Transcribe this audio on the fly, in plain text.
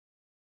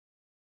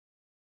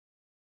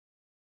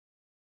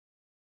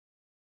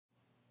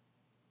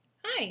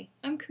Hi,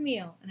 I'm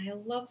Camille and I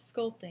love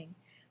sculpting.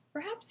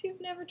 Perhaps you've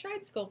never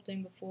tried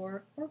sculpting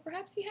before, or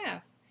perhaps you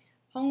have.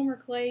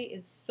 Polymer clay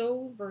is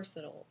so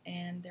versatile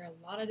and there are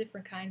a lot of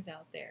different kinds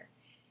out there.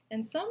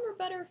 And some are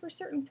better for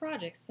certain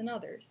projects than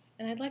others.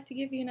 And I'd like to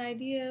give you an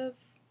idea of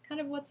kind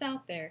of what's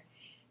out there.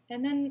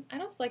 And then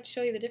I'd also like to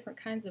show you the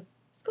different kinds of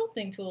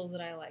sculpting tools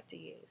that I like to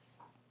use.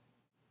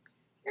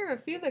 Here are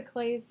a few of the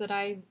clays that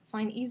I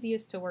find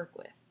easiest to work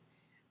with.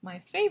 My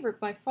favorite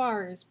by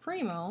far is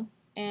Primo,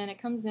 and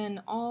it comes in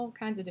all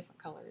kinds of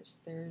different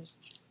colors. There's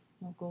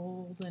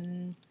gold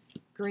and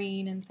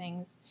green and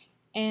things.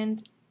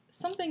 And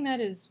something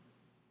that is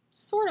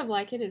sort of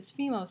like it is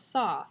Fimo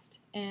Soft.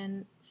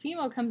 And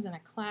Fimo comes in a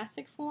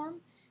classic form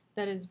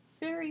that is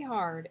very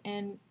hard,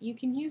 and you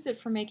can use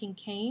it for making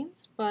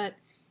canes, but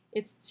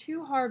it's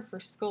too hard for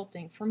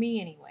sculpting, for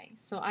me anyway.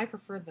 So I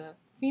prefer the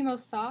Fimo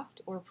Soft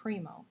or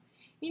Primo.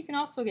 You can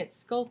also get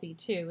Sculpty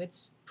too.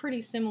 It's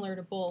pretty similar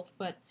to both,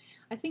 but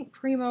I think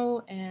Primo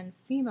and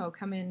Fimo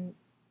come in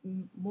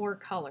more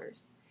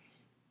colors.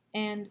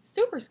 And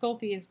Super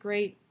Sculpty is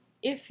great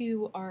if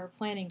you are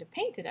planning to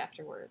paint it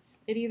afterwards.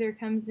 It either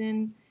comes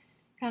in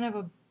kind of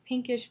a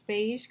pinkish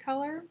beige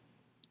color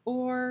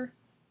or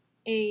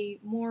a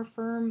more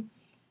firm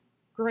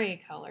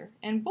gray color,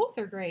 and both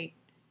are great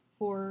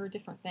for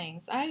different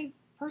things. I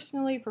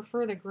personally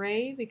prefer the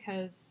gray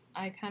because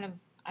I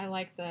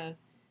like the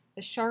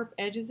sharp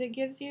edges it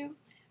gives you,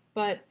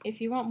 but if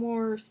you want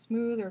more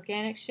smooth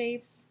organic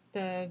shapes,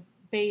 the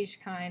beige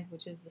kind,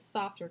 which is the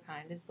softer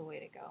kind, is the way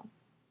to go.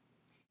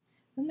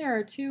 Then there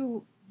are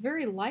two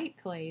very light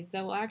clays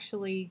that will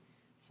actually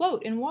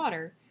float in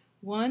water.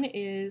 One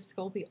is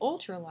Sculpty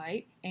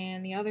Ultralight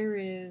and the other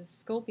is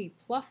Sculpty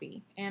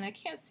Pluffy, and I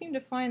can't seem to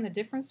find the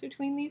difference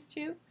between these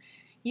two.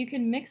 You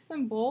can mix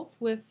them both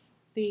with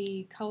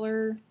the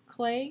color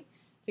clay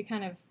to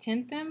kind of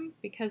tint them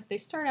because they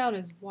start out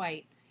as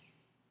white.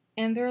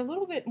 And they're a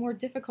little bit more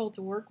difficult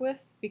to work with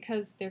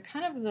because they're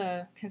kind of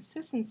the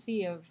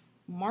consistency of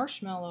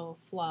marshmallow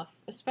fluff,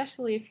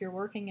 especially if you're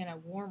working in a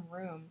warm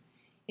room.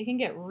 It can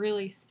get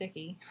really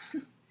sticky.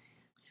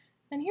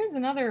 And here's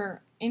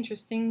another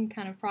interesting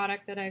kind of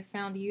product that I've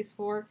found use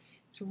for.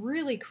 It's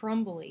really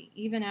crumbly,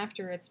 even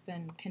after it's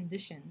been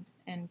conditioned.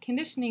 And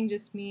conditioning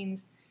just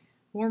means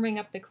warming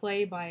up the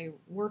clay by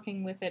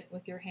working with it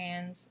with your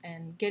hands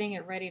and getting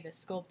it ready to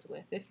sculpt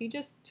with. If you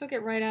just took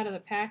it right out of the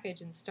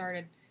package and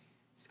started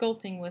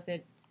sculpting with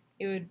it,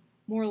 it would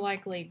more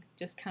likely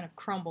just kind of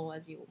crumble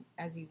as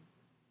you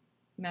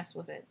mess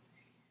with it.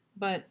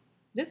 But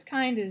this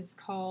kind is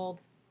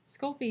called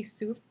Sculpty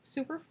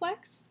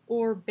Superflex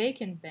or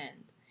Bake and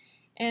Bend.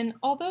 And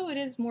although it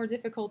is more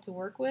difficult to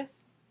work with,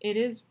 it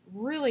is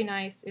really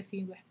nice if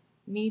you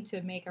need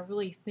to make a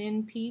really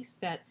thin piece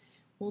that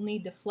will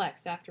need to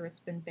flex after it's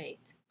been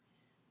baked.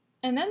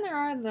 And then there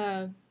are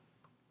the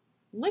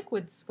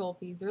liquid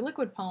Sculpties or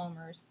liquid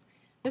polymers.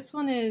 This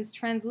one is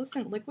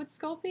translucent liquid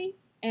Sculpty,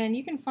 and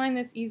you can find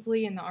this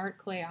easily in the art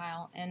clay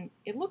aisle, and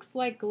it looks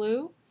like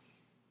glue,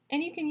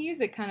 and you can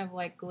use it kind of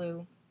like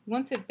glue.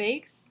 Once it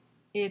bakes,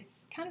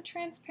 it's kind of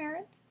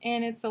transparent,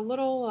 and it's a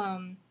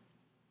little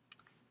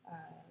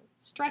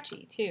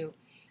stretchy too,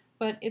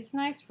 but it's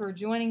nice for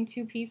joining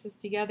two pieces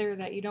together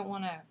that you don't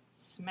want to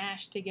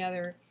smash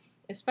together,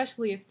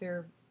 especially if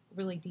they're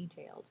really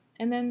detailed.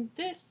 And then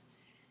this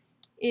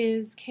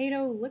is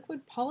Kato Liquid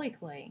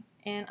Polyclay,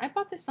 and I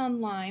bought this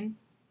online,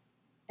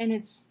 and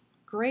it's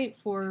great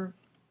for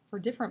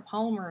different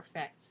polymer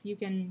effects. You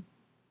can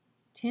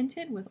tint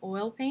it with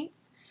oil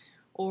paints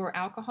or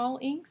alcohol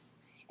inks,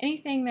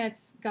 anything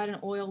that's got an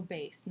oil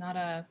base, not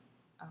a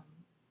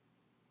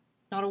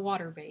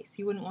water base.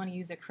 You wouldn't want to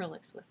use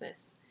acrylics with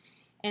this.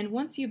 And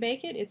once you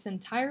bake it, it's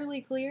entirely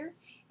clear,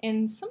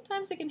 and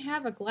sometimes it can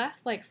have a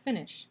glass-like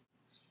finish.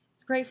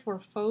 It's great for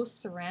faux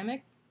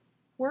ceramic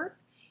work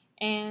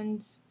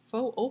and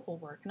faux opal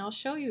work, and I'll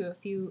show you a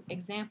few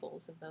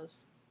examples of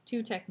those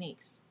two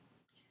techniques.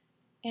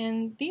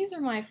 And these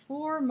are my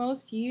 4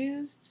 most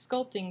used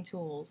sculpting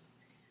tools.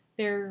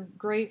 They're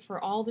great for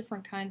all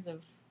different kinds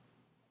of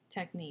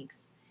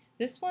techniques.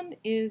 This one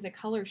is a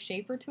color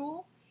shaper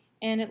tool,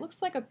 and it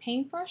looks like a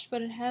paintbrush,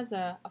 but it has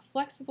a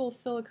flexible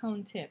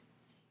silicone tip.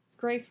 It's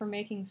great for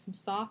making some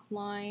soft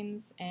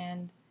lines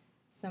and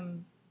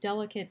some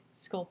delicate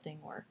sculpting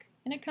work.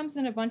 And it comes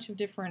in a bunch of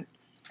different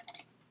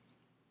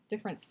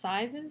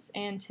sizes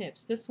and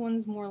tips. This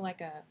one's more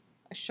like a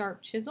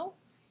sharp chisel,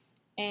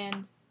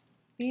 and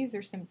these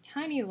are some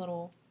tiny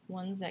little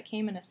ones that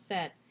came in a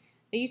set.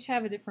 They each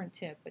have a different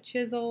tip, a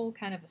chisel,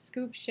 kind of a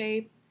scoop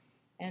shape,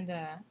 and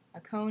a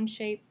cone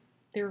shape.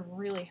 They're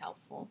really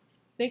helpful.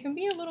 They can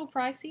be a little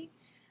pricey,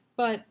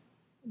 but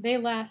they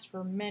last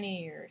for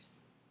many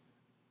years.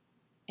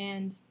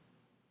 And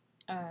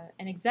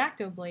an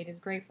X-Acto blade is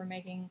great for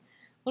making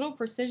little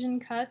precision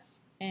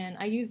cuts, and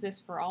I use this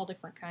for all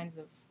different kinds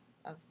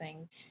of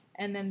things.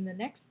 And then the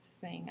next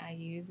thing I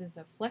use is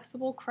a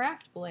flexible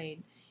craft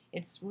blade.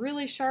 It's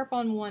really sharp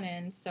on one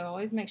end, so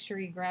always make sure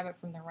you grab it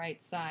from the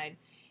right side.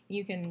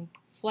 You can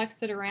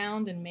flex it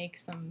around and make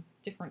some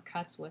different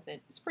cuts with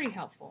it. It's pretty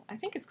helpful. I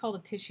think it's called a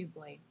tissue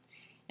blade.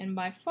 And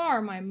by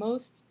far my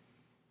most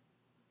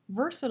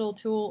versatile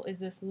tool is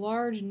this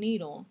large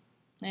needle,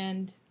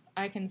 and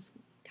I can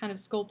kind of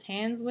sculpt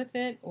hands with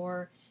it,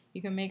 or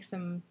you can make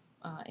some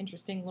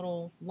interesting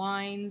little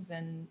lines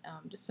and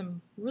just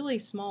some really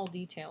small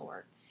detail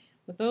work.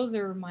 But those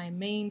are my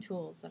main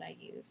tools that I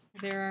use.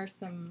 There are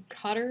some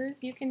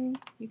cutters you can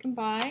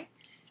buy,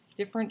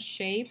 different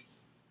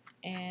shapes,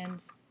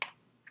 and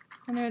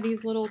there are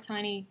these little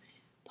tiny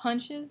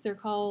punches. They're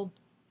called,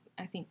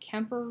 I think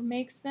Kemper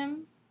makes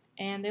them,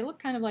 and they look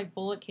kind of like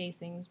bullet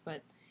casings,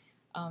 but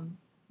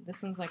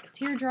this one's like a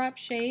teardrop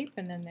shape,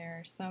 and then there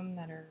are some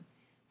that are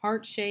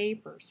heart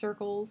shape or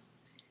circles.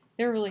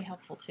 They're really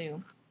helpful too.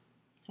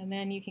 And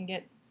then you can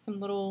get some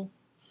little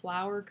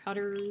flower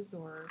cutters,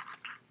 or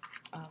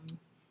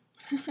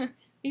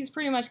these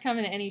pretty much come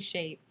in any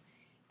shape.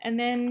 And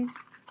then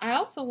I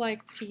also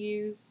like to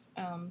use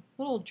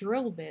little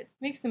drill bits,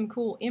 make some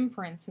cool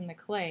imprints in the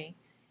clay.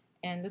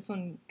 And this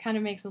one kind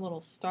of makes a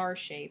little star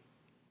shape.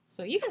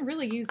 So you can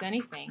really use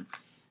anything.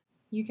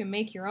 You can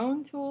make your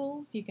own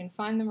tools, you can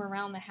find them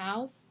around the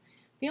house.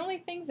 The only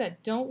things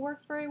that don't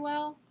work very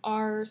well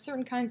are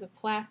certain kinds of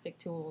plastic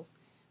tools.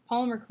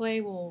 Polymer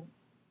clay will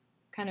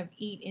kind of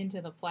eat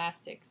into the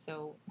plastic,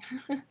 so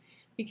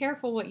be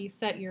careful what you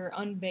set your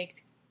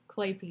unbaked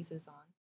clay pieces on.